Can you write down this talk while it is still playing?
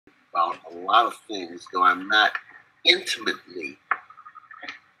about a lot of things, though I'm not intimately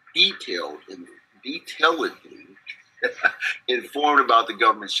detailedly informed about the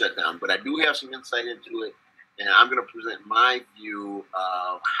government shutdown, but I do have some insight into it, and I'm going to present my view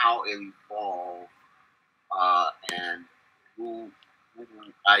of how it evolved and who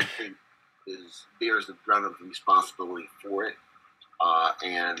I think bears the brunt of the responsibility for it,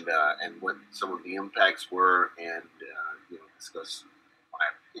 and what some of the impacts were, and discuss my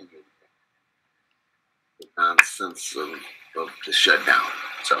opinion, the nonsense of the shutdown.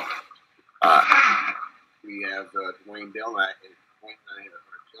 So we have Dwayne Dell, and I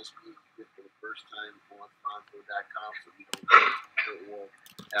are just here for the first time on Vonvo.com, so we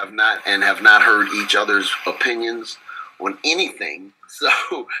have not heard each other's opinions on anything. So,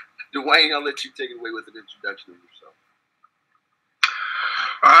 Dwayne, I'll let you take it away with an introduction of yourself.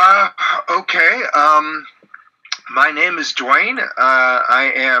 Okay. My name is Dwayne.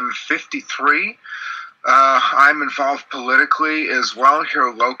 I am 53. I'm involved politically as well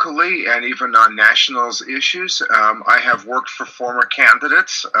here locally and even on national issues. I have worked for former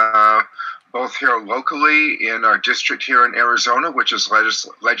candidates, both here locally in our district here in Arizona, which is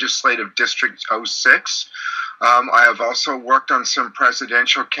Legislative District 06. I have also worked on some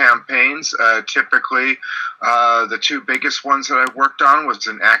presidential campaigns. Typically, the two biggest ones that I worked on was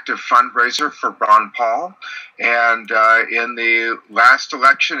an active fundraiser for Ron Paul. And in the last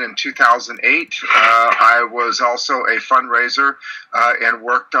election in 2008, I was also a fundraiser and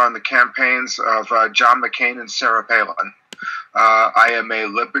worked on the campaigns of John McCain and Sarah Palin. I am a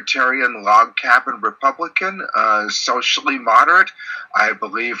libertarian log cabin Republican, socially moderate. I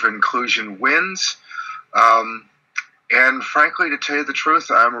believe inclusion wins. And frankly, to tell you the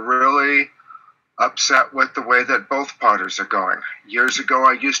truth, I'm really upset with the way that both parties are going. Years ago,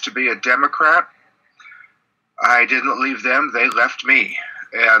 I used to be a Democrat. I didn't leave them, they left me.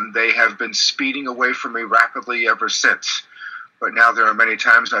 And they have been speeding away from me rapidly ever since. But now there are many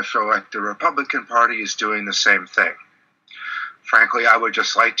times I feel like the Republican Party is doing the same thing. Frankly, I would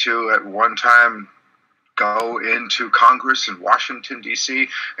just like to, at one time, go into Congress in Washington, D.C.,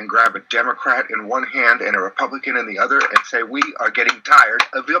 and grab a Democrat in one hand and a Republican in the other and say, we are getting tired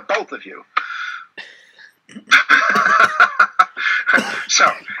of both of you. So,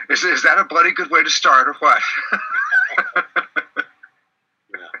 is that a bloody good way to start, or what?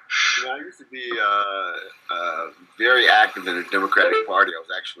 I used to be very active in the Democratic Party. I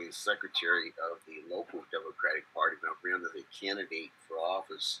was actually a secretary of the local Democratic Party, and I ran as a candidate for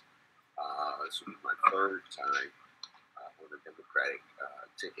office. This was my third time on the Democratic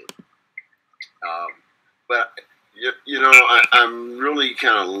ticket. But I'm really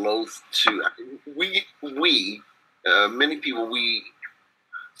kind of loath to. Many people, we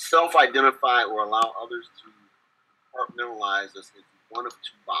self-identify or allow others to compartmentalize us into one of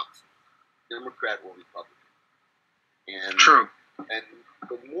two boxes: Democrat or Republican. And true.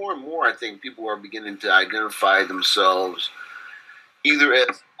 But more and more, I think people are beginning to identify themselves either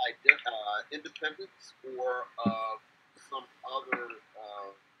as independents or some other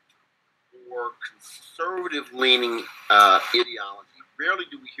more conservative-leaning ideology. Rarely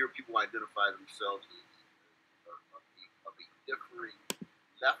do we hear people identify themselves as of a differing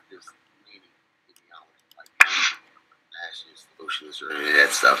leftist-leaning ideology, like nationalists, socialists, or any of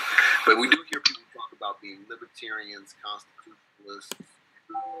that stuff. But we do hear people talk about being libertarians, constitutionalists,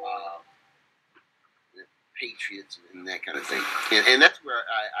 patriots, and that kind of thing. And that's where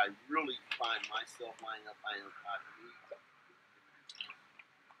I really find myself lining up.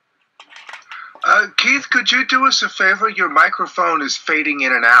 Keith, could you do us a favor? Your microphone is fading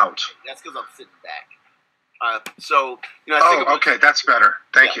in and out. That's because I'm sitting back. I think okay, that's better.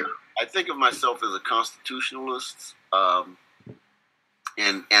 Thank you. I think of myself as a constitutionalist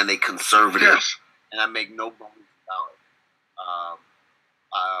and a conservative, yes. And I make no bones about it.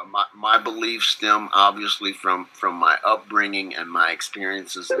 My beliefs stem obviously from my upbringing and my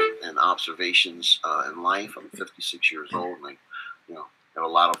experiences and observations in life. I'm 56 years old, and I have a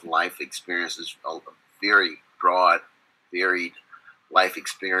lot of life experiences, very broad, varied life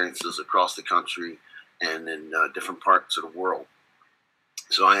experiences across the country and in different parts of the world.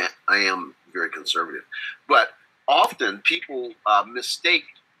 So I am very conservative. But often people mistake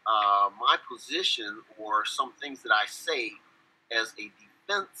my position or some things that I say as a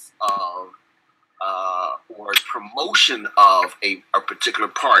defense of or a promotion of a particular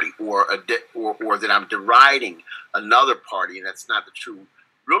party or that I'm deriding another party, and that's not the truth.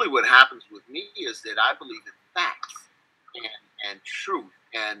 Really what happens with me is that I believe in facts and truth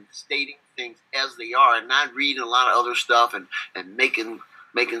and stating things as they are and not reading a lot of other stuff and making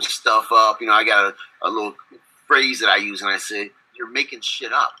stuff up. I got a little phrase that I use, and I say, you're making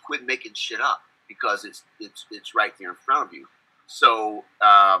shit up. Quit making shit up, because it's right there in front of you. So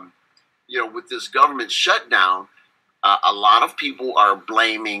with this government shutdown, a lot of people are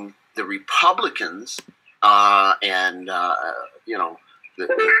blaming the Republicans and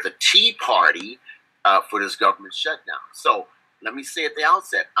the Tea Party for this government shutdown. So let me say at the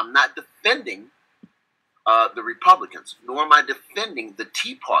outset, I'm not defending the Republicans, nor am I defending the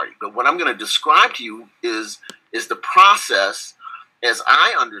Tea Party. But what I'm going to describe to you is the process as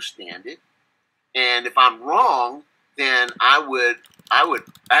I understand it. And if I'm wrong, then I would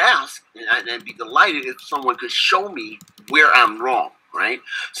ask and be delighted if someone could show me where I'm wrong, right?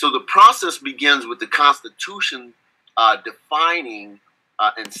 So the process begins with the Constitution defining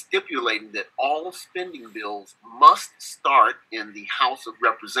and stipulating that all spending bills must start in the House of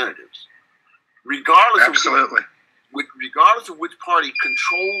Representatives, regardless regardless of which party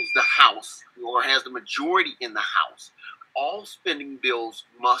controls the House or has the majority in the House. All spending bills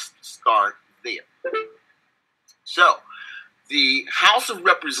must start there. So the House of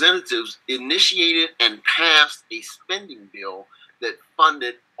Representatives initiated and passed a spending bill that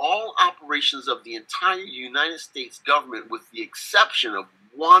funded all operations of the entire United States government with the exception of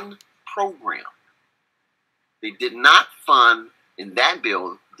one program. They did not fund in that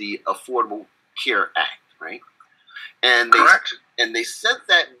bill the Affordable Care Act, right? And Correct. And they sent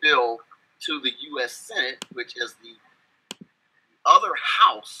that bill to the U.S. Senate, which is the other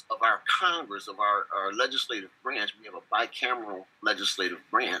house of our Congress, of our legislative branch. We have a bicameral legislative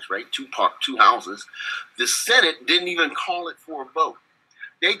branch, right? Two houses. The Senate didn't even call it for a vote.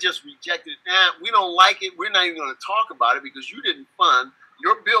 They just rejected it. We don't like it. We're not even going to talk about it because you didn't fund.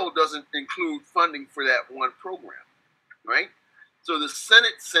 Your bill doesn't include funding for that one program, right? So the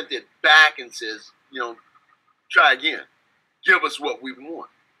Senate sent it back and says, try again. Give us what we want.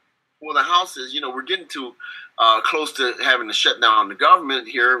 Well, the House says, we're getting too close to having to shut down the government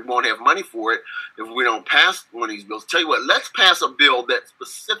here. We won't have money for it if we don't pass one of these bills. Tell you what, let's pass a bill that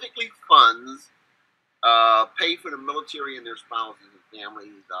specifically funds pay for the military and their spouses and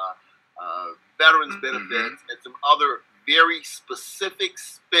families, veterans benefits, and some other very specific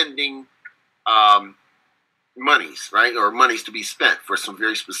spending monies, right? Or monies to be spent for some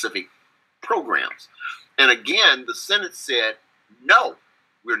very specific programs. And again, the Senate said, no,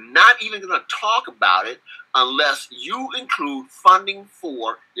 we're not even going to talk about it unless you include funding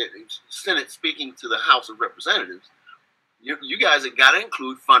for, the Senate speaking to the House of Representatives, you guys have got to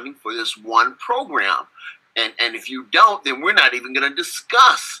include funding for this one program. And if you don't, then we're not even going to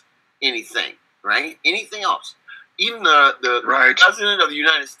discuss anything, right? Anything else. Even the President of the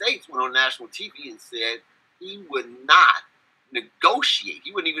United States went on national TV and said he would not negotiate.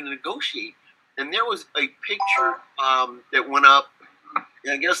 He wouldn't even negotiate. And there was a picture that went up.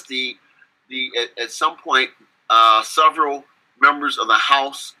 I guess at some point, several members of the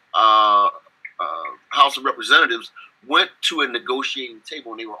House of Representatives went to a negotiating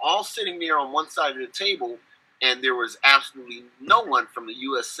table, and they were all sitting there on one side of the table, and there was absolutely no one from the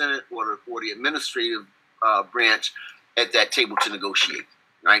U.S. Senate or the administrative branch at that table to negotiate.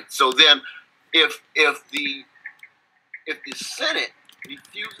 Right. So then, if the Senate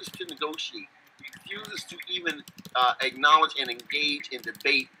refuses to negotiate, refuses to even acknowledge and engage in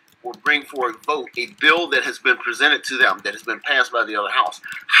debate or bring forward a vote, a bill that has been presented to them, that has been passed by the other house,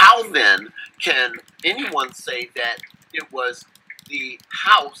 how then can anyone say that it was the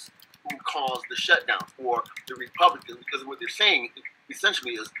House who caused the shutdown or the Republicans? Because what they're saying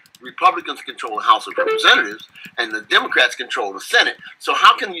essentially is Republicans control the House of Representatives and the Democrats control the Senate. So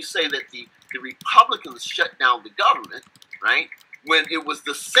how can you say that the Republicans shut down the government, right, when it was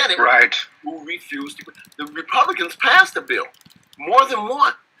the Senate who refused to? The Republicans passed a bill, more than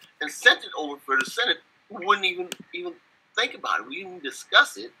one, and sent it over for the Senate, who wouldn't even think about it. We didn't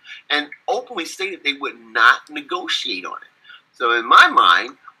discuss it, and openly stated they would not negotiate on it. So in my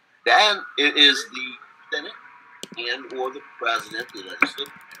mind, that it is the Senate and or the President, the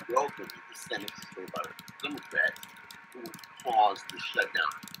legislature, ultimately the Senate, so by the Democrats, who caused the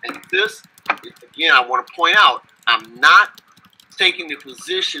shutdown. And this, again, I want to point out, I'm not taking the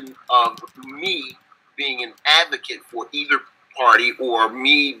position of me being an advocate for either party or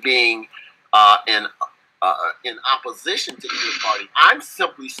me being in opposition to either party. I'm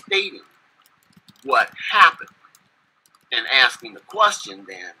simply stating what happened and asking the question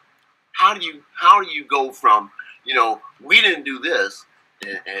then, how do you go from, we didn't do this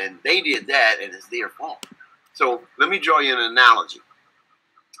and they did that and it's their fault? So let me draw you an analogy.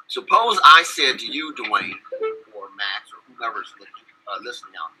 Suppose I said to you, Dwayne, or Max, or whoever's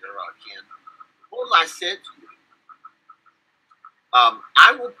listening out there, Ken, suppose I said to you,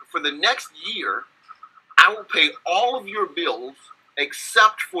 I will, for the next year, I will pay all of your bills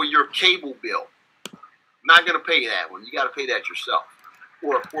except for your cable bill. Not going to pay that one. You got to pay that yourself,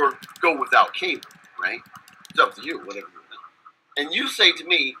 or go without cable. Right? It's up to you. Whatever. And you say to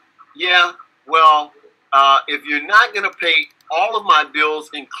me, yeah, well, if you're not going to pay all of my bills,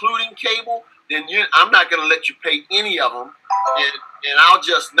 including cable, then I'm not going to let you pay any of them, and I'll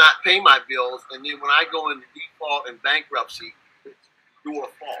just not pay my bills. And then when I go into default and bankruptcy, it's your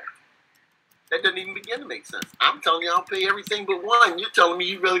fault. That doesn't even begin to make sense. I'm telling you I'll pay everything but one. You're telling me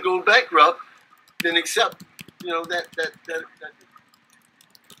you'd rather go bankrupt than accept, that.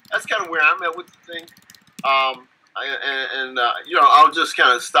 That's kind of where I'm at with the thing. I'll just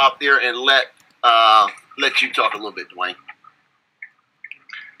kind of stop there and let you talk a little bit, Dwayne.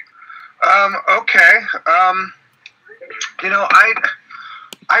 Okay.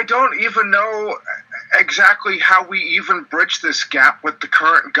 I don't even know exactly how we even bridge this gap with the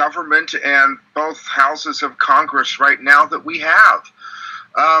current government and both houses of Congress right now that we have.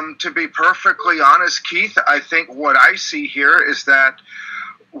 To be perfectly honest, Keith, I think what I see here is that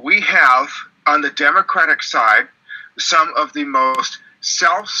we have, on the Democratic side, some of the most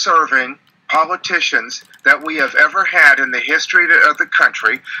self-serving politicians that we have ever had in the history of the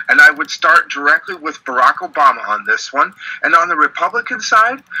country, and I would start directly with Barack Obama on this one. And on the Republican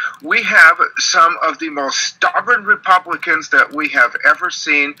side, we have some of the most stubborn Republicans that we have ever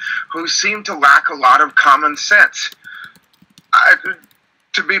seen, who seem to lack a lot of common sense.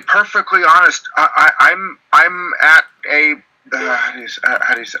 To be perfectly honest, I'm at a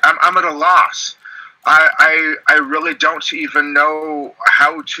I'm at a loss. I really don't even know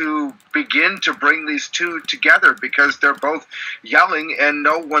how to begin to bring these two together, because they're both yelling and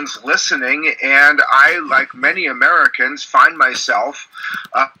no one's listening. And I, like many Americans, find myself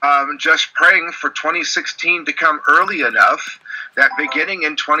just praying for 2016 to come early enough that beginning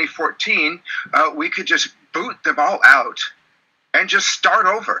in 2014, we could just boot them all out and just start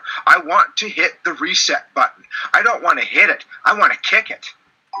over. I want to hit the reset button. I don't want to hit it. I want to kick it.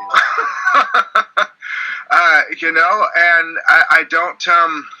 And I don't.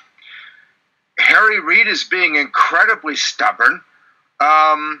 Harry Reid is being incredibly stubborn.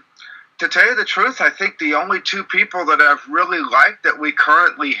 To tell you the truth, I think the only two people that I've really liked that we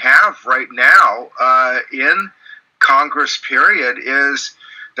currently have right now in Congress, period, is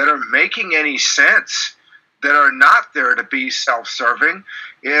that are making any sense, that are not there to be self-serving,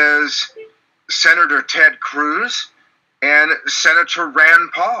 is Senator Ted Cruz and Senator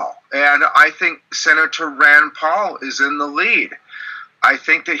Rand Paul. And I think Senator Rand Paul is in the lead. I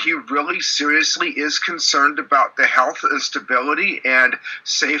think that he really seriously is concerned about the health and stability and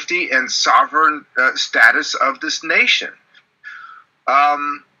safety and sovereign status of this nation.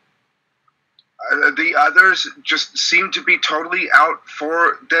 The others just seem to be totally out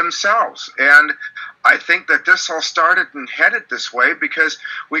for themselves. And I think that this all started and headed this way because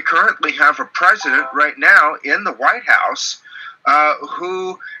we currently have a president right now in the White House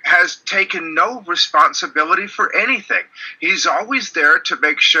who has taken no responsibility for anything. He's always there to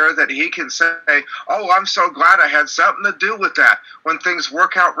make sure that he can say, oh, I'm so glad I had something to do with that when things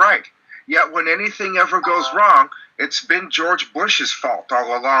work out right. Yet when anything ever goes wrong, it's been George Bush's fault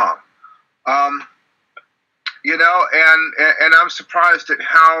all along. And I'm surprised at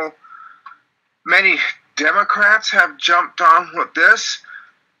how many Democrats have jumped on with this.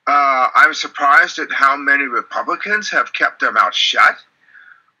 I'm surprised at how many Republicans have kept their mouths shut.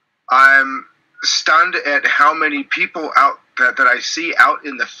 I'm stunned at how many people out that I see out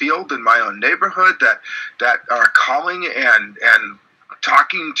in the field in my own neighborhood that are calling and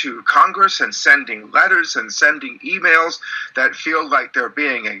talking to Congress and sending letters and sending emails that feel like they're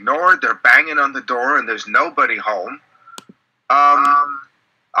being ignored. They're banging on the door and there's nobody home.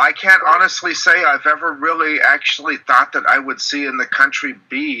 I can't honestly say I've ever really actually thought that I would see in the country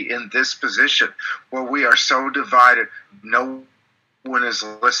be in this position where we are so divided. No one is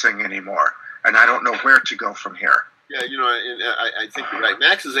listening anymore, and I don't know where to go from here. Yeah, I think you're right.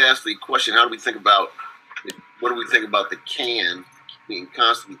 Max has asked the question, what do we think about the can being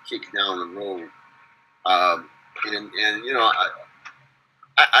constantly kicked down the road?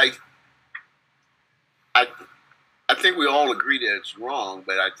 I think we all agree that it's wrong,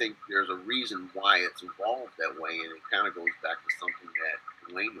 but I think there's a reason why it's evolved that way, and it kind of goes back to something that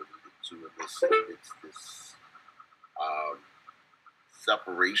Dwayne alluded to, this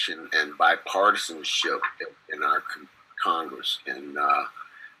separation and bipartisanship in our Congress, and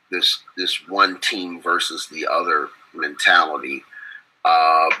this one team versus the other mentality.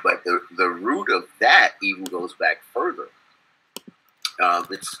 But the root of that even goes back further.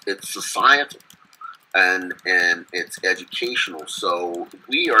 It's societal. And it's educational. So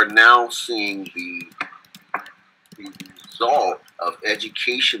we are now seeing the the result of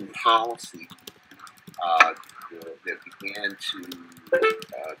education policy that began to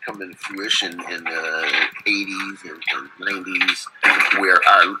come into fruition in the 80s and 90s, where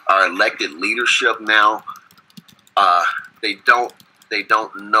our elected leadership now, they don't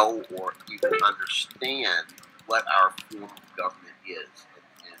know or even understand what our form of government is,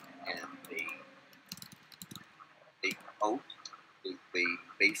 and they vote. They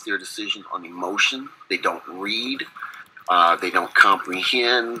base their decision on emotion. They don't read. They don't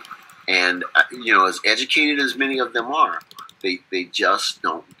comprehend. And, as educated as many of them are, they just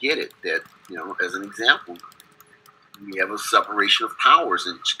don't get it. That, as an example, we have a separation of powers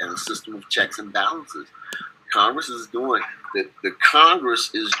and a system of checks and balances. Congress is doing, the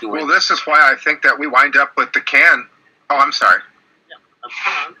Congress is doing. Well, this is why I think that we wind up with the can. Oh, I'm sorry. Yeah,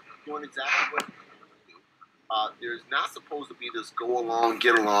 I'm doing exactly what do. There's not supposed to be this go along,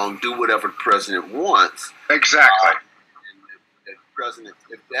 get along, do whatever the president wants. Exactly. The president,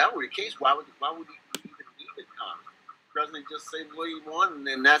 if that were the case, why would he even need a Congress? The president just say what he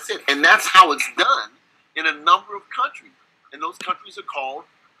wants, and that's it. And that's how it's done in a number of countries. And those countries are called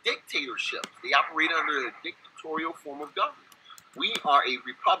dictatorships. They operate under a dictatorial form of government. We are a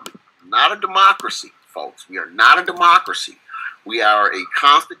republic, not a democracy, folks. We are not a democracy. We are a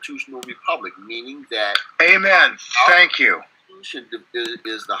constitutional republic, meaning that... Amen. Thank you. Constitution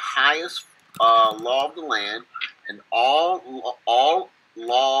is the highest law of the land, and all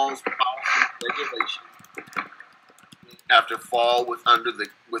laws, policies, regulations have to fall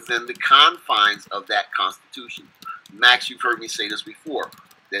within the confines of that Constitution. Max, you've heard me say this before.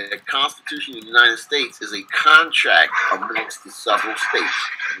 The Constitution of the United States is a contract amongst the several states,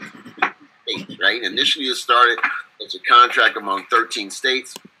 right? Initially, it started as a contract among 13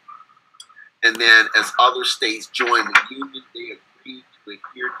 states, and then as other states joined the Union, they agreed to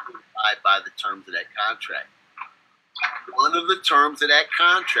adhere to and abide by the terms of that contract. One of the terms of that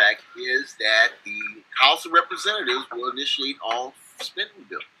contract is that the House of Representatives will initiate all spending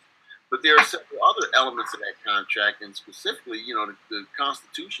bills. But there are several other elements of that contract, and specifically, the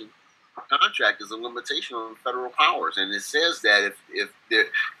Constitution contract is a limitation on federal powers, and it says that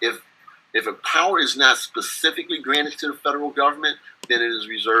if a power is not specifically granted to the federal government, then it is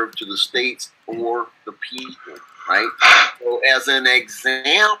reserved to the states or the people, right? So, as an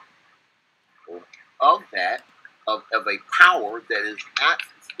example of that, of a power that is not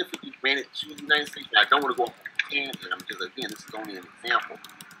specifically granted to the United States, I don't want to go off on a tangent, because again, this is only an example.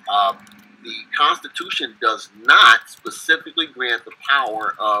 The Constitution does not specifically grant the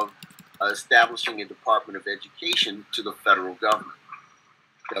power of establishing a Department of Education to the federal government.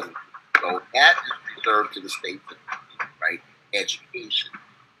 It doesn't. So that is reserved to the states, right? Education.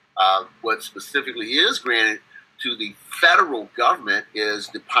 What specifically is granted to the federal government is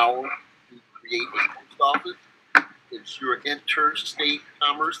the power to create a post office, ensure interstate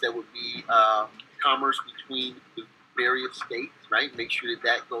commerce, that would be commerce between the various states, right? Make sure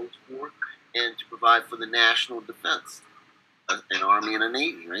that goes forward, and to provide for the national defense, an army and a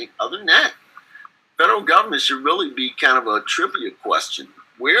navy, right? Other than that, federal government should really be kind of a trivia question.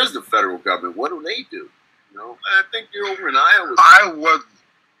 Where's the federal government? What do they do? I think you're over in Iowa.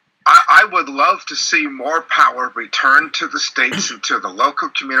 I would love to see more power returned to the states and to the local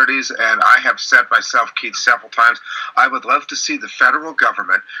communities, and I have said myself, Keith, several times, I would love to see the federal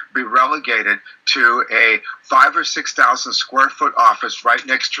government be relegated to a 5,000 or 6,000 square foot office right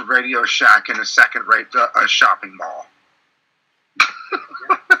next to Radio Shack in a second-rate shopping mall.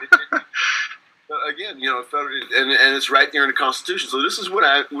 Again, and it's right there in the Constitution. So this is what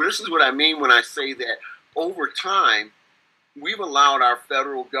I mean when I say that over time, we've allowed our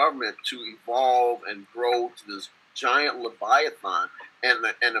federal government to evolve and grow to this giant leviathan, and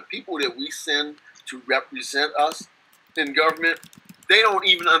the people that we send to represent us in government, they don't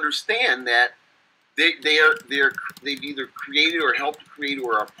even understand that they've either created or helped create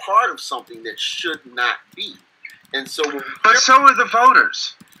or are part of something that should not be. And so, but so are the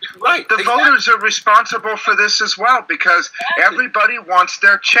voters. Right. The voters are responsible for this as well, because everybody wants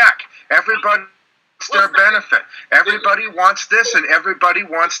their check. Everybody wants their benefit. Everybody wants this and everybody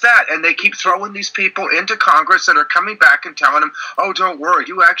wants that. And they keep throwing these people into Congress that are coming back and telling them, oh, don't worry,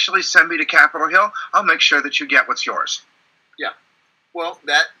 you actually send me to Capitol Hill, I'll make sure that you get what's yours. Yeah. Well,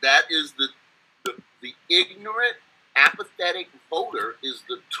 that is the ignorant, apathetic voter is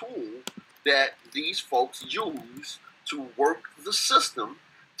the tool that these folks use to work the system,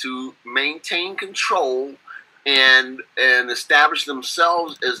 to maintain control and establish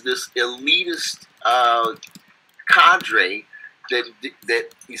themselves as this elitist cadre that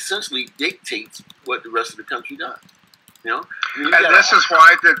essentially dictates what the rest of the country does. And this is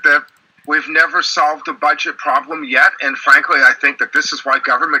why We've never solved a budget problem yet, and frankly, I think that this is why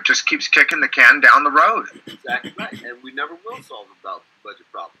government just keeps kicking the can down the road. Exactly right, and we never will solve the budget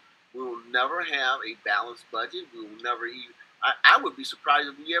problem. We will never have a balanced budget. We will never even. I would be surprised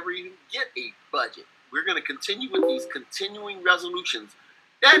if we ever even get a budget. We're going to continue with these continuing resolutions.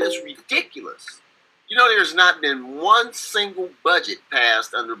 That is ridiculous. You know, there's not been one single budget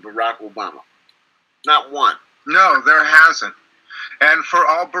passed under Barack Obama. Not one. No, there hasn't. And for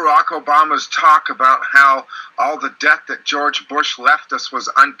all Barack Obama's talk about how all the debt that George Bush left us was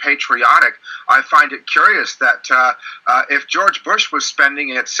unpatriotic, I find it curious that if George Bush was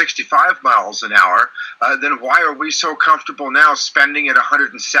spending at 65 miles an hour, then why are we so comfortable now spending at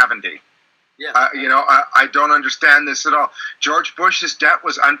 170? Yeah. I don't understand this at all. George Bush's debt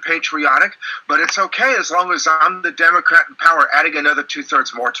was unpatriotic, but it's okay as long as I'm the Democrat in power, adding another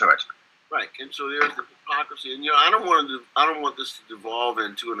 2/3 more to it. Right, and so there's the hypocrisy, and I don't want this to devolve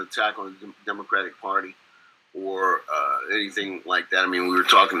into an attack on the Democratic Party or anything like that. I mean, we were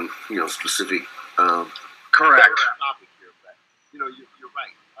talking, specific. Correct. Topic here, but you're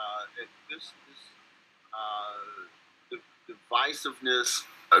right. The divisiveness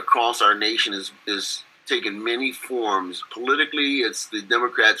across our nation is taking many forms. Politically, it's the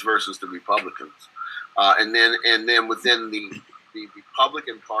Democrats versus the Republicans, and then within the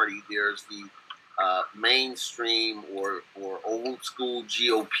Republican Party, there's the mainstream or old school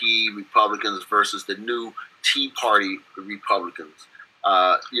GOP Republicans versus the new Tea Party Republicans.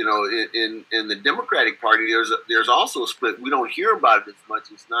 In the Democratic Party, there's also a split. We don't hear about it as much.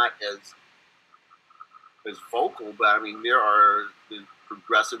 It's not as vocal, but I mean, there are the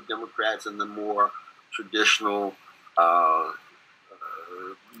progressive Democrats and the more traditional,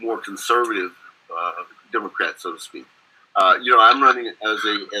 more conservative Democrats, so to speak. I'm running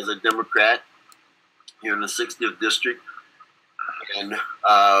as a Democrat here in the 60th district, and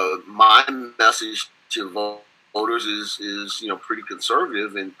my message to voters is pretty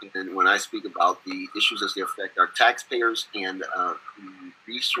conservative. And when I speak about the issues as they affect our taxpayers and the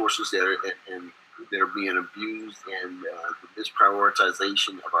resources that are being abused and the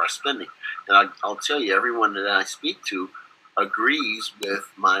misprioritization of our spending, and I'll tell you, everyone that I speak to agrees with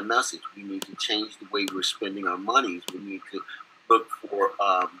my message. We need to change the way we're spending our monies. We need to look for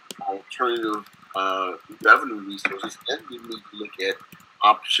alternative revenue resources, and we need to look at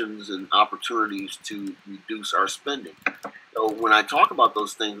options and opportunities to reduce our spending. So when I talk about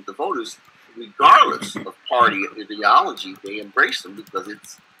those things with the voters, regardless of party ideology, they embrace them because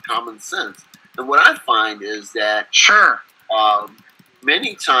it's common sense. And what I find is that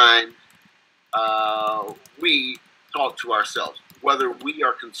many times we talk to ourselves, whether we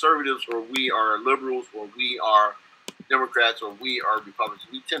are conservatives or we are liberals or we are Democrats or we are Republicans.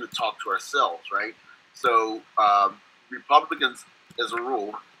 We tend to talk to ourselves, right? So Republicans, as a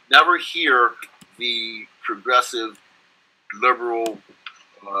rule, never hear the progressive liberal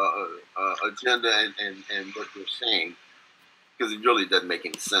agenda and what they're saying, because it really doesn't make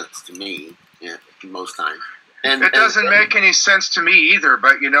any sense to me most times. And it doesn't make any sense to me either,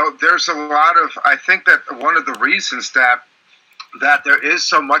 but there's a lot of, I think that one of the reasons that there is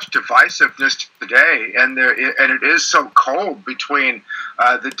so much divisiveness today, and it is so cold between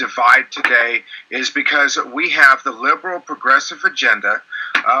the divide today, is because we have the liberal progressive agenda,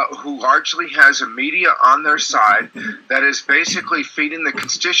 who largely has a media on their side that is basically feeding the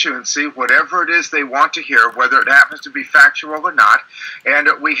constituency whatever it is they want to hear, whether it happens to be factual or not. And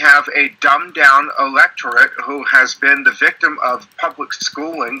we have a dumbed-down electorate who has been the victim of public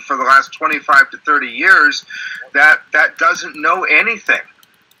schooling for the last 25 to 30 years that doesn't know anything.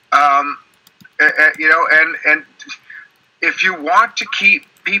 And if you want to keep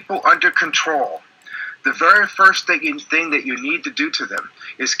people under control, the very first thing that you need to do to them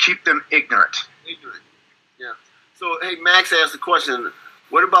is keep them ignorant. Ignorant, yeah. So, hey, Max asked the question,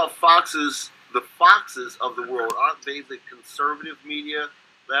 what about the Foxes of the world? Aren't they the conservative media?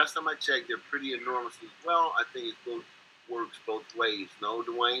 Last time I checked, they're pretty enormous as well. I think it works both ways. No,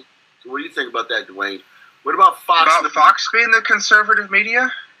 Dwayne? So what do you think about that, Dwayne? What about Fox? About Fox being the conservative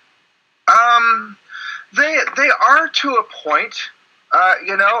media? They are to a point.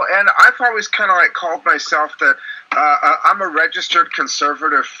 And I've always kind of called myself that I'm a registered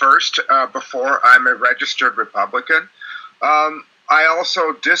conservative first before I'm a registered Republican. I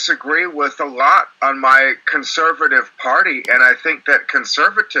also disagree with a lot on my conservative party, and I think that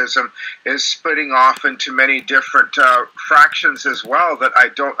conservatism is splitting off into many different fractions as well that I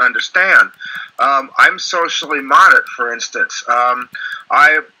don't understand. I'm socially moderate, for instance.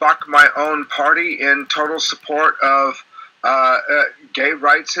 I buck my own party in total support of gay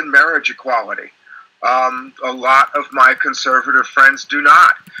rights and marriage equality. A lot of my conservative friends do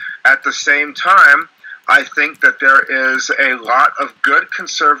not. At the same time, I think that there is a lot of good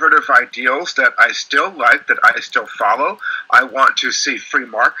conservative ideals that I still like, that I still follow. I want to see free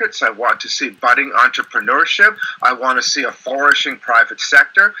markets. I want to see budding entrepreneurship. I want to see a flourishing private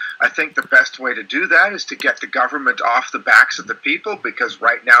sector. I think the best way to do that is to get the government off the backs of the people, because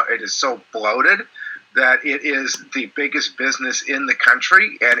right now it is so bloated that it is the biggest business in the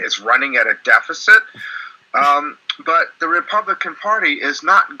country and it's running at a deficit. But the Republican Party is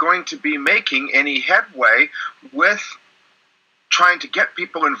not going to be making any headway with trying to get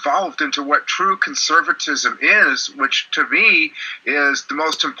people involved into what true conservatism is, which to me is the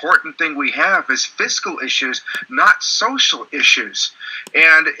most important thing we have, is fiscal issues, not social issues.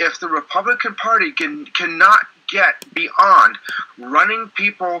 And if the Republican Party cannot get beyond running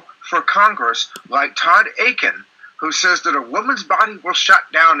people for Congress like Todd Akin, who says that a woman's body will shut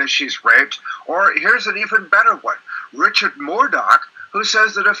down if she's raped, or here's an even better one, Richard Murdoch, who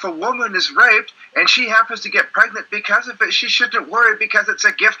says that if a woman is raped and she happens to get pregnant because of it, she shouldn't worry because it's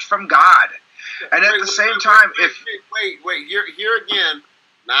a gift from God. And at the same time, wait, here again,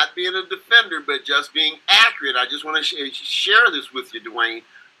 not being a defender, but just being accurate, I just want to share this with you, Dwayne.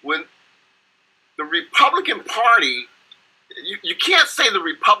 When the Republican Party, you can't say the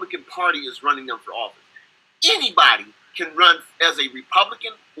Republican Party is running them for office. Anybody can run as a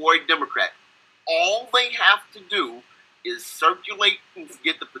Republican or a Democrat. All they have to do is circulate and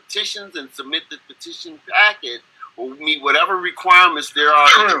get the petitions and submit the petition packet or meet whatever requirements there are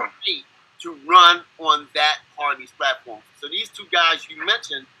in the state to run on that party's platform. So these two guys you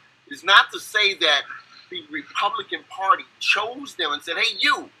mentioned is not to say that the Republican Party chose them and said, hey,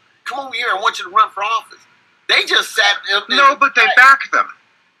 you, come over here, I want you to run for office. They just sat up there. No, but they backed them.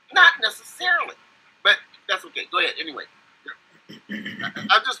 Not necessarily. But that's okay. Go ahead. Anyway,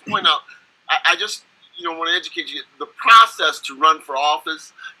 I just point out, I just want to educate you. The process to run for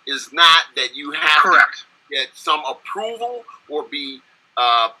office is not that you have to get some approval or be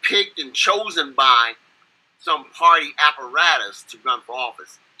picked and chosen by some party apparatus to run for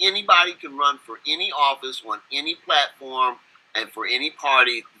office. Anybody can run for any office on any platform and for any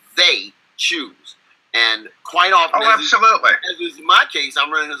party they choose. And quite often, absolutely. As is my case,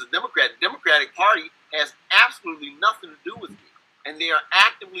 I'm running as a Democrat. The Democratic Party has absolutely nothing to do with me, and they are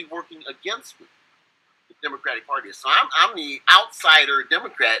actively working against me. The Democratic Party. So I'm the outsider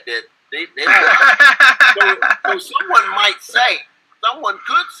Democrat that they don't. So someone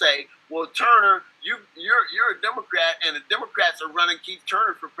could say, well, Turner, you're a Democrat, and the Democrats are running Keith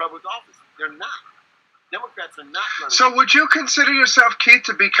Turner for public office. They're not. Democrats are not running. So would you consider yourself, Keith,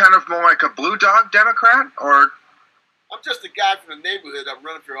 to be kind of more like a blue dog Democrat, or? I'm just a guy from the neighborhood I'm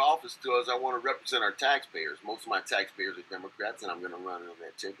running for office to, as I want to represent our taxpayers. Most of my taxpayers are Democrats, and I'm going to run on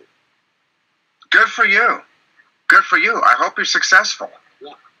that ticket. Good for you. Good for you. I hope you're successful.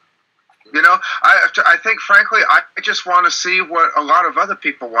 Yeah. You know, I think, frankly, I just want to see what a lot of other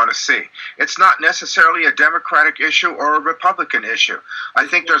people want to see. It's not necessarily a Democratic issue or a Republican issue. I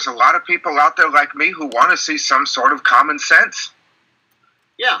think there's a lot of people out there like me who want to see some sort of common sense.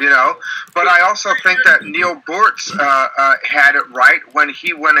 Yeah. You know, but I also think that Neil Boortz had it right when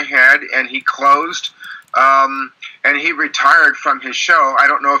he went ahead and he closed and he retired from his show. I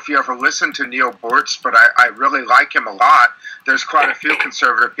don't know if you ever listened to Neil Boortz, but I really like him a lot. There's quite a few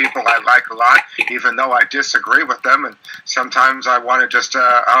conservative people I like a lot, even though I disagree with them. And sometimes I want to just,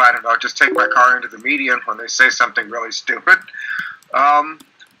 just take my car into the median when they say something really stupid.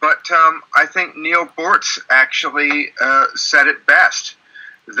 But I think Neil Boortz actually said it best,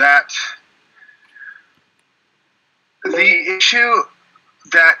 that the issue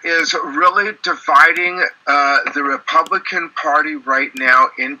that is really dividing the Republican Party right now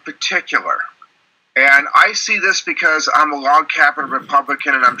in particular, and I see this because I'm a log cabin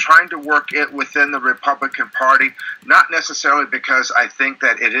Republican and I'm trying to work it within the Republican Party, not necessarily because I think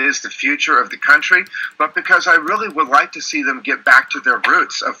that it is the future of the country, but because I really would like to see them get back to their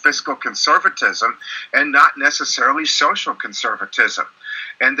roots of fiscal conservatism and not necessarily social conservatism.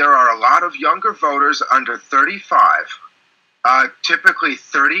 And there are a lot of younger voters under 35, typically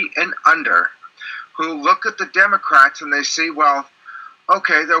 30 and under, who look at the Democrats and they see, well,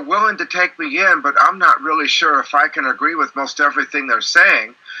 okay, they're willing to take me in, but I'm not really sure if I can agree with most everything they're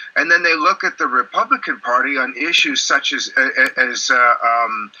saying. And then they look at the Republican Party on issues such as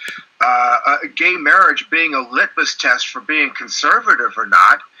gay marriage being a litmus test for being conservative or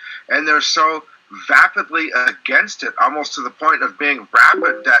not, and they're so vapidly against it, almost to the point of being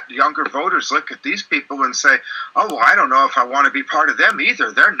rabid, that younger voters look at these people and say, oh, well, I don't know if I want to be part of them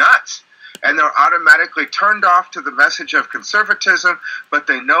either. They're nuts. and they're automatically turned off to the message of conservatism, but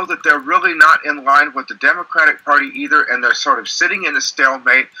they know that they're really not in line with the Democratic Party either, and they're sort of sitting in a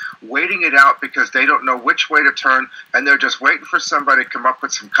stalemate, waiting it out because they don't know which way to turn, and they're just waiting for somebody to come up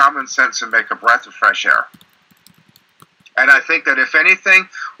with some common sense and make a breath of fresh air. And I think that if anything,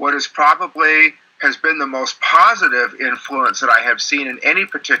 what is probably has been the most positive influence that I have seen in any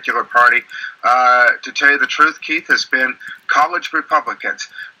particular party, to tell you the truth, Keith, has been college Republicans.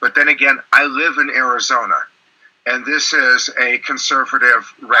 But then again, I live in Arizona, and this is a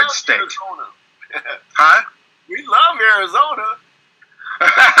conservative red state. Arizona. Huh? We love Arizona.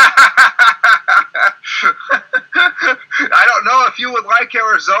 I don't know if you would like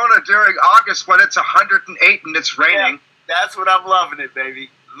Arizona during August when it's 108 and it's raining. Yeah, that's what I'm loving it,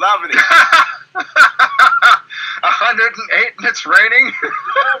 baby. Loving it. 108 and it's raining.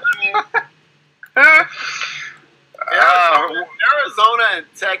 Arizona and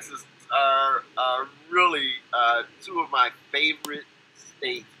Texas are really two of my favorite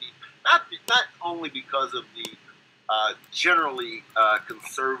states. Not only because of the generally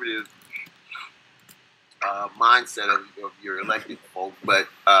conservative mindset of your elected folk, but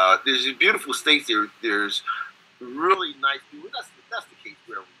there's beautiful states there. There's really nice people. That's the case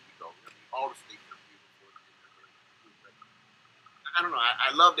wherever we go. I mean, all the states are beautiful. I don't know.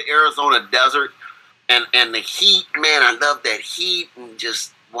 I love the Arizona desert and the heat. Man, I love that heat and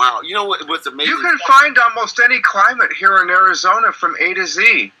just wow. You know what's amazing? You can find almost any climate here in Arizona from A to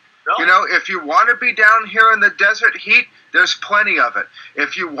Z. Really? You know, if you want to be down here in the desert heat, there's plenty of it.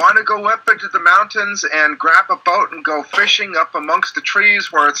 If you want to go up into the mountains and grab a boat and go fishing up amongst the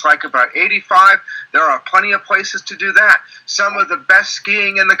trees where it's like about 85, there are plenty of places to do that. Some of the best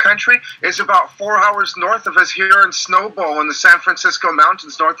skiing in the country is about 4 hours north of us here in Snowbowl in the San Francisco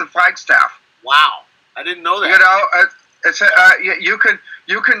Mountains north of Flagstaff. Wow, I didn't know that. You know,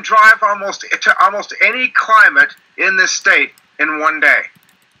 you can drive almost any climate in this state in one day.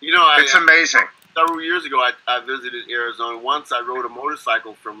 You know, it's amazing. Several years ago, I visited Arizona. Once I rode a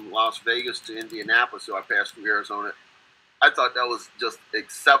motorcycle from Las Vegas to Indianapolis, so I passed through Arizona. I thought that was just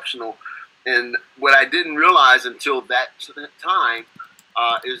exceptional. And what I didn't realize until that time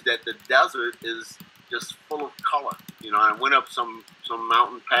is that the desert is just full of color. You know, I went up some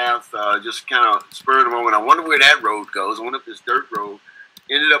mountain path, just kind of spur of the moment. I wonder where that road goes. I went up this dirt road,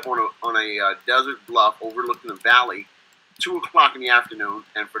 ended up on a desert bluff overlooking a valley. 2 o'clock in the afternoon,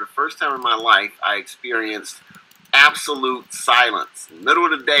 and for the first time in my life, I experienced absolute silence. In the middle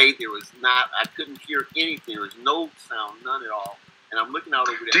of the day, I couldn't hear anything. There was no sound, none at all. And I'm looking out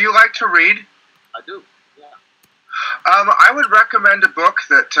over there. Do you like to read? I do, yeah. I would recommend a book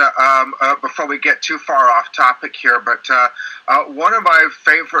that, before we get too far off topic here, but one of my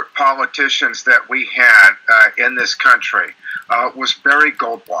favorite politicians that we had in this country was Barry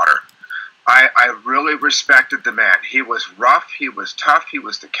Goldwater. I really respected the man. He was rough, he was tough, he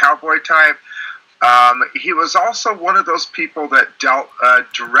was the cowboy type. He was also one of those people that dealt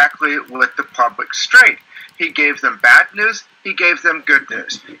directly with the public straight. He gave them bad news, he gave them good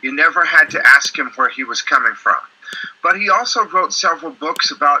news. You never had to ask him where he was coming from. But he also wrote several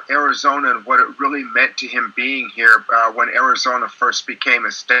books about Arizona and what it really meant to him being here when Arizona first became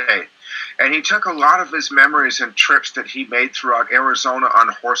a state. And he took a lot of his memories and trips that he made throughout Arizona on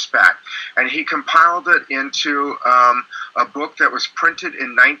horseback, and he compiled it into a book that was printed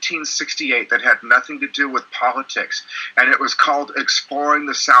in 1968 that had nothing to do with politics, and it was called Exploring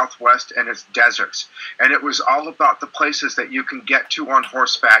the Southwest and Its Deserts. And it was all about the places that you can get to on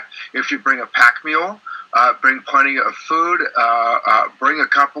horseback if you bring a pack mule, bring plenty of food, bring a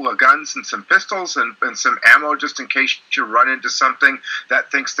couple of guns and some pistols and some ammo just in case you run into something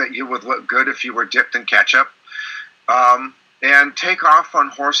that thinks that you would look good if you were dipped in ketchup. And take off on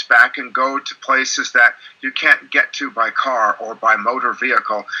horseback and go to places that you can't get to by car or by motor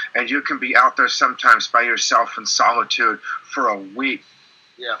vehicle, and you can be out there sometimes by yourself in solitude for a week.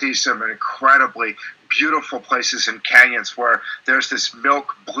 Yeah. See some incredibly beautiful places and canyons where there's this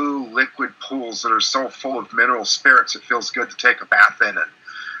milk blue liquid pools that are so full of mineral spirits it feels good to take a bath in it.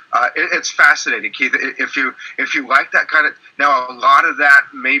 It's fascinating, Keith. If you like that kind of, now a lot of that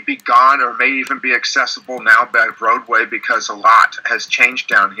may be gone or may even be accessible now by roadway because a lot has changed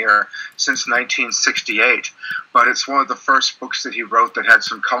down here since 1968. But it's one of the first books that he wrote that had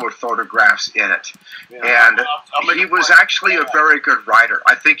some color photographs in it, and he was actually a very good writer.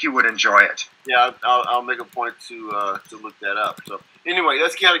 I think you would enjoy it. Yeah, I'll make a point to look that up. So anyway,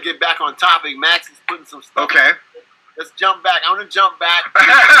 let's kind of get back on topic. Max is putting some stuff. Okay. Let's jump back. I want to jump back.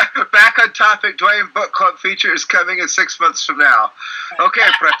 Back on topic. Dwayne Book Club feature is coming in 6 months from now. Okay,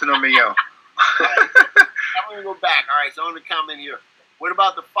 Pretano Mio. I'm going to go back. All right, so I'm going to comment here. What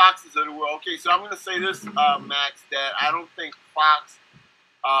about the Foxes of the world? Okay, so I'm going to say this, Max, that I don't think Fox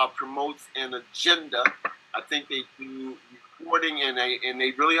promotes an agenda. I think they do reporting, and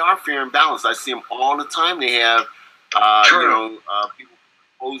they really are fair and balanced. I see them all the time. They have people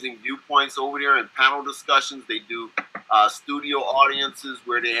posing viewpoints over there in panel discussions. They do studio audiences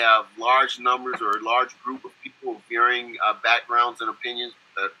where they have large numbers or a large group of people of varying backgrounds and opinions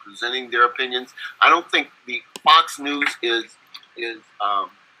presenting their opinions. I don't think the Fox News is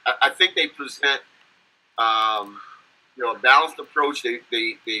I think they present a balanced approach. They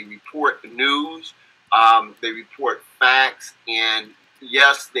report the news, they report facts, and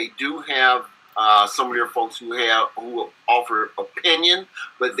yes, they do have some of their folks who offer opinion,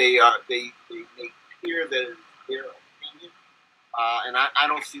 but they make clear that it's their opinion, and I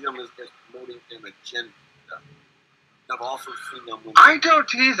don't see them as promoting an agenda. I've also seen them. I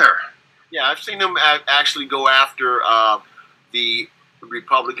don't either. Yeah, I've seen them actually go after the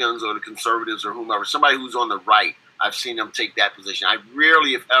Republicans or the conservatives or whomever, somebody who's on the right. I've seen them take that position. I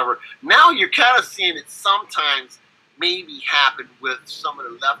rarely, if ever. Now you're kind of seeing it sometimes maybe happen with some of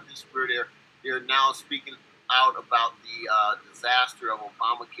the leftists where they're now speaking out about the disaster of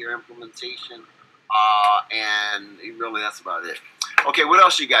Obamacare implementation, and really that's about it. Okay, what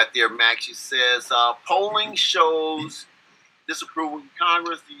else you got there, Max? You says polling shows disapproval in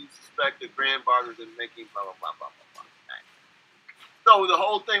Congress. Do you suspect that grand bargains are making blah blah blah blah blah blah? So the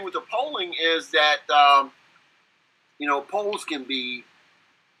whole thing with the polling is that polls can be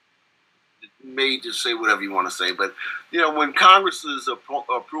made to say whatever you want to say, but when Congress's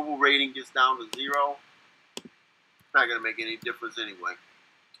approval rating gets down to 0, it's not going to make any difference anyway,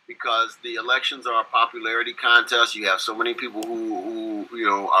 because the elections are a popularity contest. You have so many people who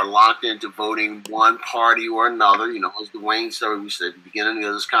are locked into voting one party or another. As Dwayne said, we said at the beginning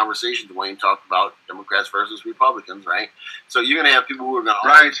of this conversation, Dwayne talked about Democrats versus Republicans, right? So you're going to have people who are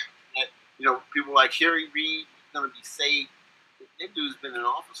going to people like Harry Reid going to be saved. That dude's been in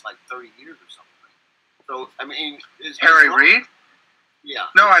office like 30 years or something. So I mean, Harry Reid? Yeah.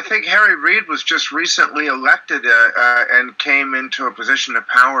 No, I think Harry Reid was just recently elected and came into a position of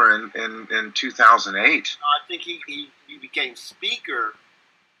power in 2008. I think he became speaker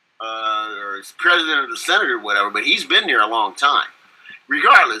or president of the Senate or whatever, but he's been there a long time.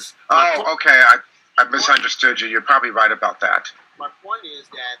 Regardless. Okay. I misunderstood you. You're probably right about that. My point is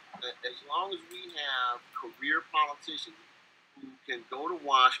that as long as we have career politicians who can go to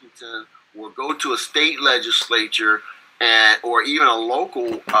Washington or go to a state legislature or even a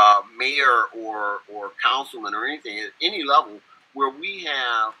local mayor or councilman or anything at any level, where we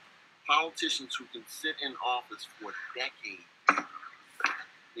have politicians who can sit in office for decades,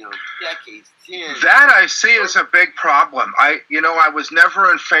 decades, 10. That I see as a big problem. I was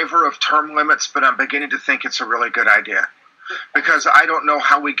never in favor of term limits, but I'm beginning to think it's a really good idea, because I don't know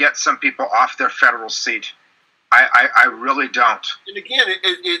how we get some people off their federal seat. I really don't. And again,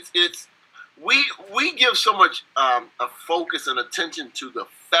 it's we give so much a focus and attention to the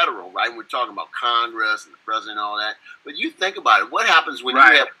federal, right? We're talking about Congress and the president and all that. But you think about it. What happens when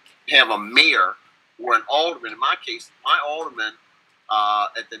you have a mayor or an alderman? In my case, my alderman,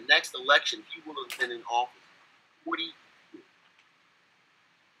 at the next election, he will have been in office 40 years.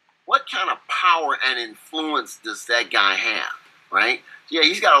 What kind of power and influence does that guy have, right? Yeah,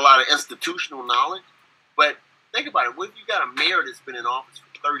 he's got a lot of institutional knowledge, but think about it. What if you got a mayor that's been in office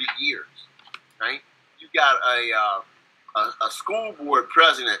for 30 years, right? You got a school board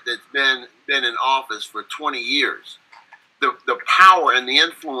president that's been in office for 20 years. The power and the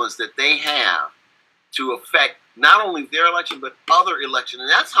influence that they have to affect not only their election but other elections, and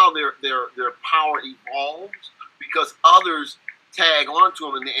that's how their power evolves, because others tag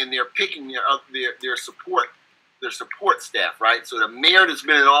onto them and they're picking their support staff, right? So the mayor that's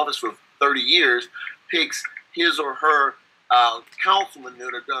been in office for 30 years picks his or her councilmen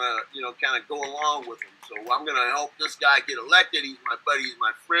that are gonna, kind of go along with him. So I'm gonna help this guy get elected. He's my buddy. He's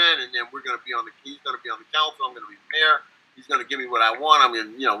my friend, and then he's gonna be on the council. I'm gonna be the mayor. He's gonna give me what I want.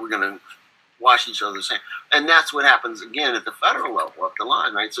 We're gonna wash each other's hands, and that's what happens again at the federal level up the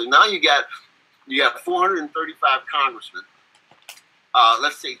line, right? So now you got 435 congressmen.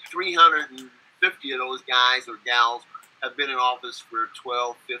 Let's say 350 of those guys or gals have been in office for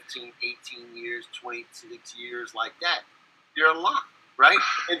 12, 15, 18 years, 26 years, like that. They're a lot, right?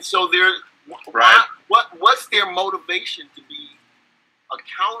 And so what's their motivation to be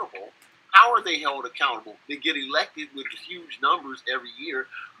accountable? How are they held accountable? They get elected with huge numbers every year.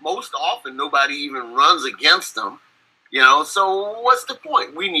 Most often, nobody even runs against them. So what's the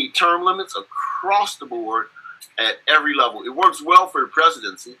point? We need term limits across the board at every level. It works well for the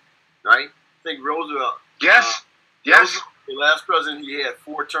presidency, right? I think Roosevelt. Yes. The last president, he had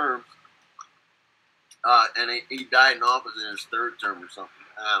 4 terms, and he died in office in his 3rd term or something.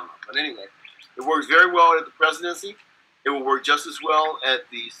 I don't know. But anyway, it works very well at the presidency. It will work just as well at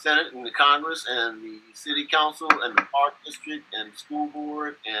the Senate and the Congress and the City Council and the Park District and the School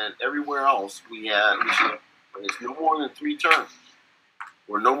Board and everywhere else it's no more than 3 terms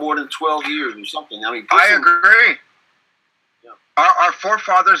or no more than 12 years or something. I mean, I agree. Yeah. Our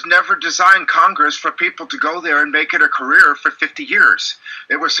forefathers never designed Congress for people to go there and make it a career for 50 years.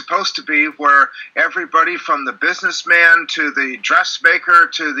 It was supposed to be where everybody from the businessman to the dressmaker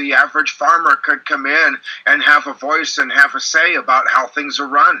to the average farmer could come in and have a voice and have a say about how things are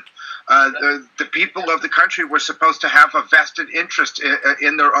run. The people of the country were supposed to have a vested interest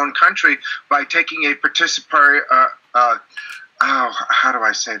in their own country by taking a participatory, how do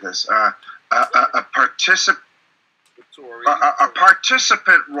I say this? A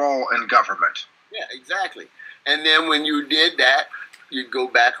participant role in government. Yeah, exactly. And then when you did that, you'd go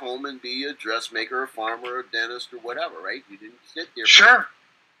back home and be a dressmaker, a farmer, a dentist, or whatever, right? You didn't sit there for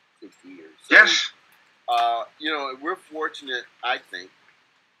 60 years. So, yes. We're fortunate, I think.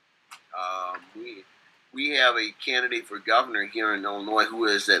 We have a candidate for governor here in Illinois who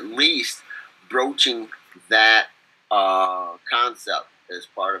is at least broaching that concept as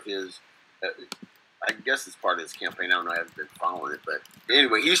part of his I guess it's part of his campaign. I don't know. I haven't been following it. But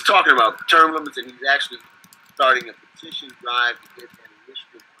anyway, he's talking about term limits, and he's actually starting a petition drive to get an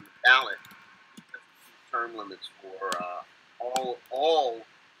initiative on the ballot. Term limits for all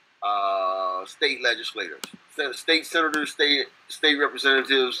state legislators, state senators, state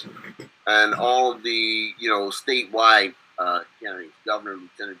representatives, and all of the statewide candidates, governor,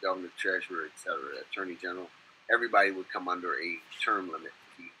 lieutenant governor, treasurer, etc., attorney general. Everybody would come under a term limit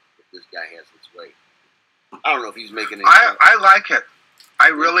if this guy has his way. I don't know if he's making any sense. I like it. I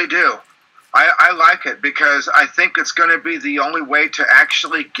really do. I like it because I think it's going to be the only way to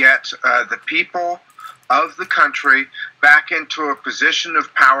actually get the people of the country back into a position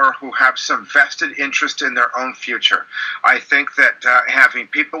of power who have some vested interest in their own future. I think that having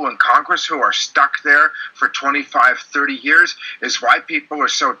people in Congress who are stuck there for 25, 30 years is why people are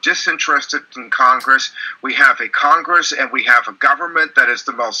so disinterested in Congress. We have a Congress and we have a government that is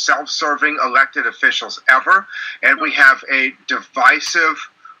the most self-serving elected officials ever, and we have a divisive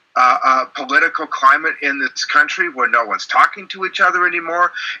political climate in this country where no one's talking to each other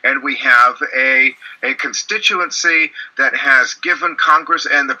anymore, and we have a constituency that has given Congress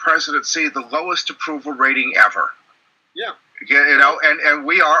and the presidency the lowest approval rating ever. Yeah. And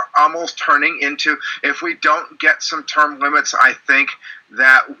we are almost turning into, if we don't get some term limits, I think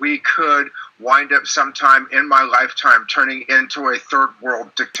that we could wind up sometime in my lifetime turning into a third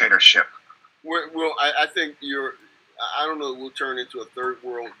world dictatorship. Well, I think I don't know, we'll turn into a third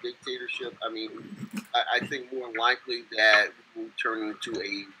world dictatorship. I mean, I think more likely that we'll turn into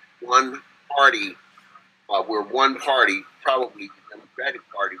a one party, where one party, probably the Democratic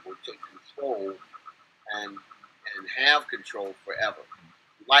Party, will take control and have control forever,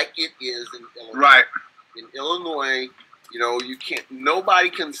 like it is in Illinois. Right. In Illinois, nobody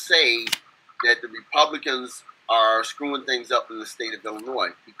can say that the Republicans are screwing things up in the state of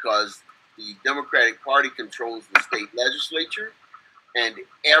Illinois, because the Democratic Party controls the state legislature, and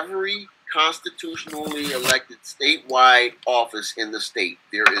every constitutionally elected statewide office in the state.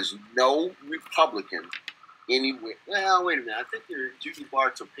 There is no Republican anywhere. Well, wait a minute. I think Judy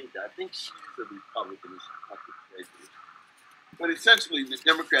Bartopinka. I think she's a Republican. But essentially, the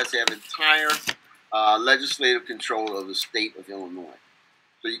Democrats have entire legislative control of the state of Illinois.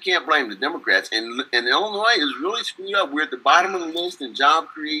 So you can't blame the Democrats. And Illinois is really screwed up. We're at the bottom of the list in job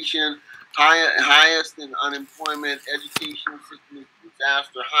creation, highest in unemployment, educational system is a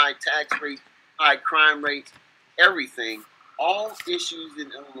disaster, high tax rates, high crime rates, everything. All issues in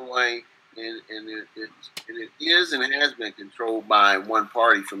Illinois, and it is and it has been controlled by one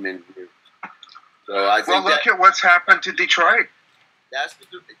party for many years. So I think look at what's happened to Detroit.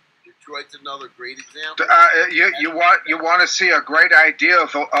 Detroit's another great example. You want to see a great idea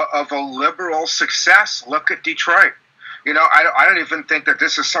of a liberal success? Look at Detroit. I don't even think that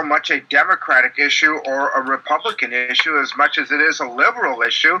this is so much a Democratic issue or a Republican issue as much as it is a liberal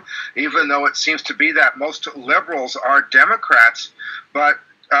issue, even though it seems to be that most liberals are Democrats. But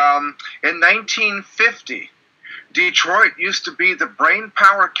in 1950, Detroit used to be the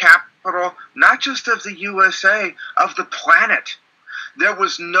brainpower capital, not just of the USA, of the planet. There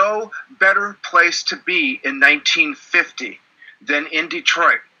was no better place to be in 1950 than in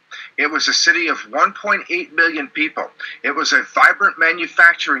Detroit. It was a city of 1.8 million people. It was a vibrant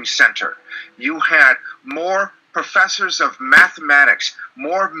manufacturing center. You had more professors of mathematics,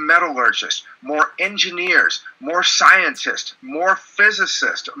 more metallurgists, more engineers, more scientists, more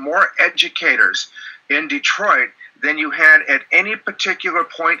physicists, more educators in Detroit than you had at any particular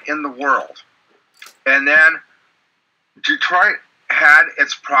point in the world. And then Detroit had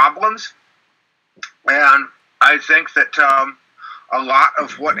its problems, and I think that a lot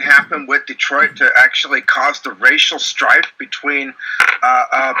of what happened with Detroit to actually cause the racial strife between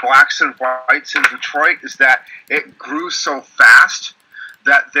blacks and whites in Detroit is that it grew so fast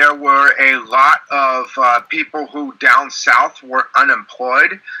that there were a lot of people who down south were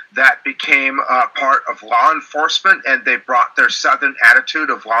unemployed that became part of law enforcement, and they brought their southern attitude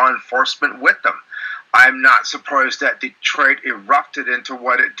of law enforcement with them. I'm not surprised that Detroit erupted into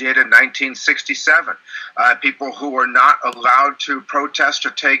what it did in 1967. People who were not allowed to protest or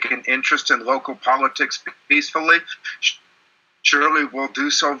take an interest in local politics peacefully surely will do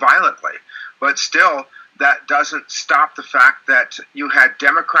so violently. But still, that doesn't stop the fact that you had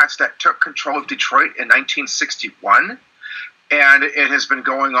Democrats that took control of Detroit in 1961, and it has been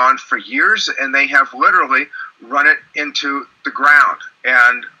going on for years, and they have literally run it into the ground.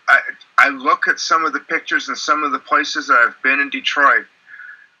 And I look at some of the pictures and some of the places that I've been in Detroit,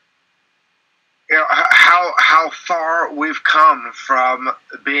 you know, how far we've come from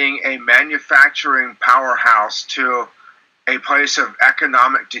being a manufacturing powerhouse to a place of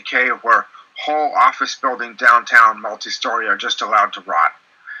economic decay where whole office building downtown multi-story are just allowed to rot.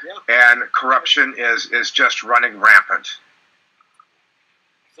 Yeah. And corruption is just running rampant.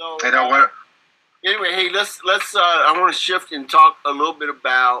 So you know what? Anyway, hey, let's. I want to shift and talk a little bit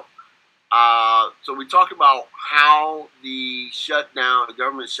about. So we talked about how the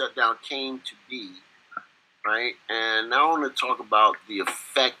government shutdown, came to be, right? And now I want to talk about the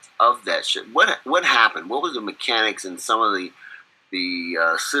effect of that shit. What happened? What was the mechanics and some of the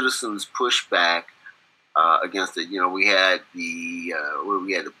citizens' pushback against it? You know, we had the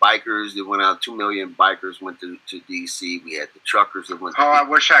bikers that went out. 2 million bikers went to D.C. We had the truckers that went. I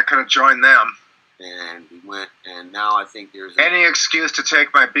wish I could have joined them. And we went, and now I think there's any excuse to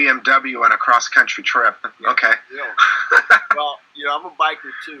take my BMW on a cross-country trip. Yeah, okay. Yeah. Well, you know, I'm a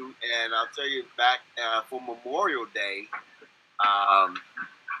biker too, and I'll tell you, back for Memorial Day,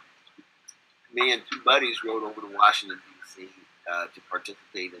 me and 2 buddies rode over to Washington, D.C. To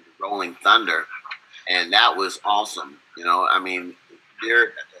participate in the Rolling Thunder, and that was awesome. You know, I mean,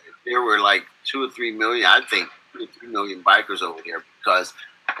 there were like 2 or 3 million, I think 2 or 3 million bikers over there because.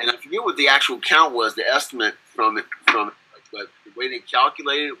 And I forget what the actual count was, the estimate from it, but the way they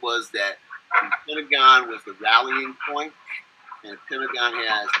calculated it was that the Pentagon was the rallying point, and the Pentagon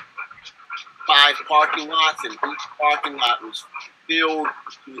has 5 parking lots, and each parking lot was filled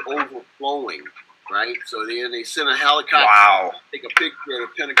to overflowing, right? So they sent a helicopter, wow, take a picture of the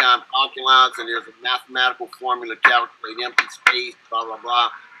Pentagon parking lots, and there's a mathematical formula to calculate empty space, blah, blah, blah.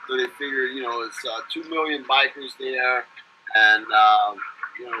 So they figured, you know, it's 2 million bikers there, and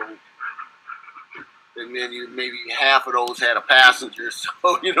you know, and then maybe half of those had a passenger, so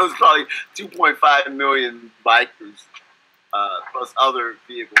you know it's probably 2.5 million bikers plus other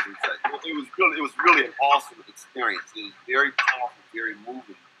vehicles and such. It was really an awesome experience. It was very powerful, very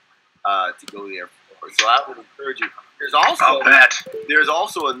moving to go there for. So I would encourage you. There's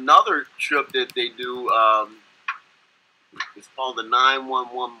also another trip that they do. It's called the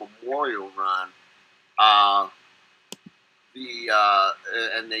 911 Memorial Run.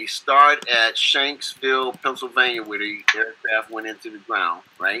 And they start at Shanksville, Pennsylvania, where the aircraft went into the ground,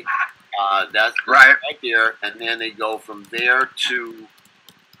 right? That's right there, and then they go from there to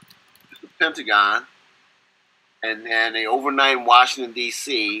the Pentagon, and then they overnight in Washington,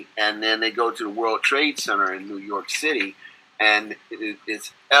 D.C., and then they go to the World Trade Center in New York City, and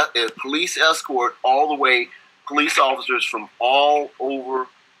it's a police escort all the way, police officers from all over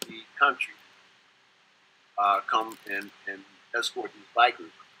the country come and escort these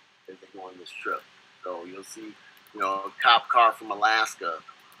bikers as they go on this trip. So you'll see, you know, a cop car from Alaska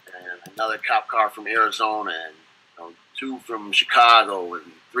and another cop car from Arizona, and you know, 2 from Chicago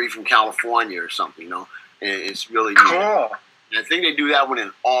and 3 from California or something. You know, and it's really cool. Neat. And I think they do that one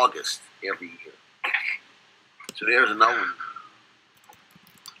in August every year. So there's another one.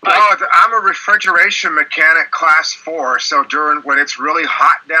 Well, I'm a refrigeration mechanic class 4, so when it's really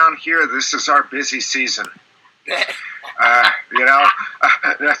hot down here, this is our busy season. You know,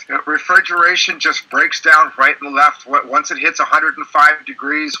 refrigeration just breaks down right and left. Once it hits 105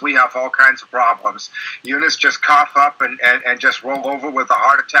 degrees, we have all kinds of problems. Units just cough up and just roll over with a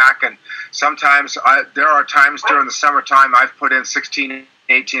heart attack. And sometimes there are times during the summertime I've put in 16,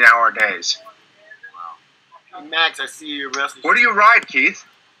 18-hour days. Wow. Hey, Max, I see your message. What do you ride, Keith?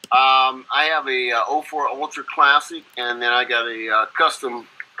 I have a '04 Ultra Classic, and then I got a custom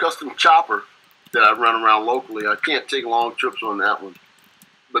chopper that I run around locally. I can't take long trips on that one,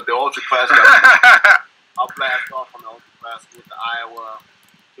 but the Ultra Classic, I'll blast off on the Ultra Classic with the Iowa,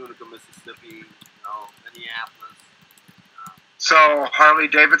 Tunica, Mississippi, Minneapolis. So Harley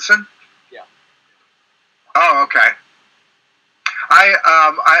Davidson? Yeah. Oh, okay.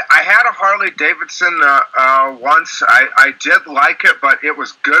 I had a Harley Davidson once. I did like it, but it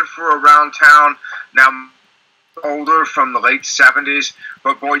was good for around town. Now, I'm older, from the late 70s,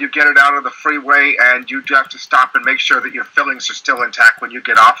 but boy, you get it out of the freeway and you have to stop and make sure that your fillings are still intact when you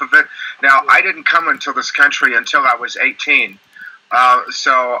get off of it. Now, I didn't come into this country until I was 18.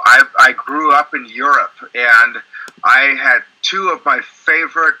 So I grew up in Europe, and I had two of my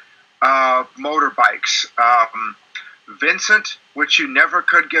favorite motorbikes. Vincent, which you never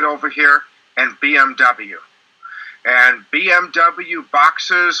could get over here, and BMW. And BMW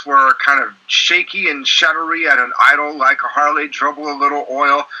boxes were kind of shaky and shuddery at an idle like a Harley, dribble a little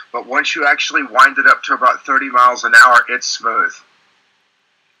oil, but once you actually wind it up to about 30 miles an hour, it's smooth.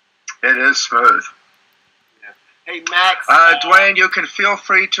 It is smooth. Yeah. Hey, Max. Dwayne, you can feel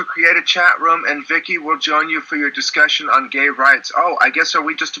free to create a chat room, and Vicky will join you for your discussion on gay rights. Oh, I guess, are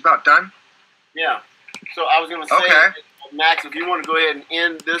we just about done? Yeah. So I was going to say, okay. Max, if you want to go ahead and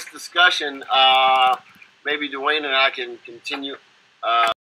end this discussion, maybe Dwayne and I can continue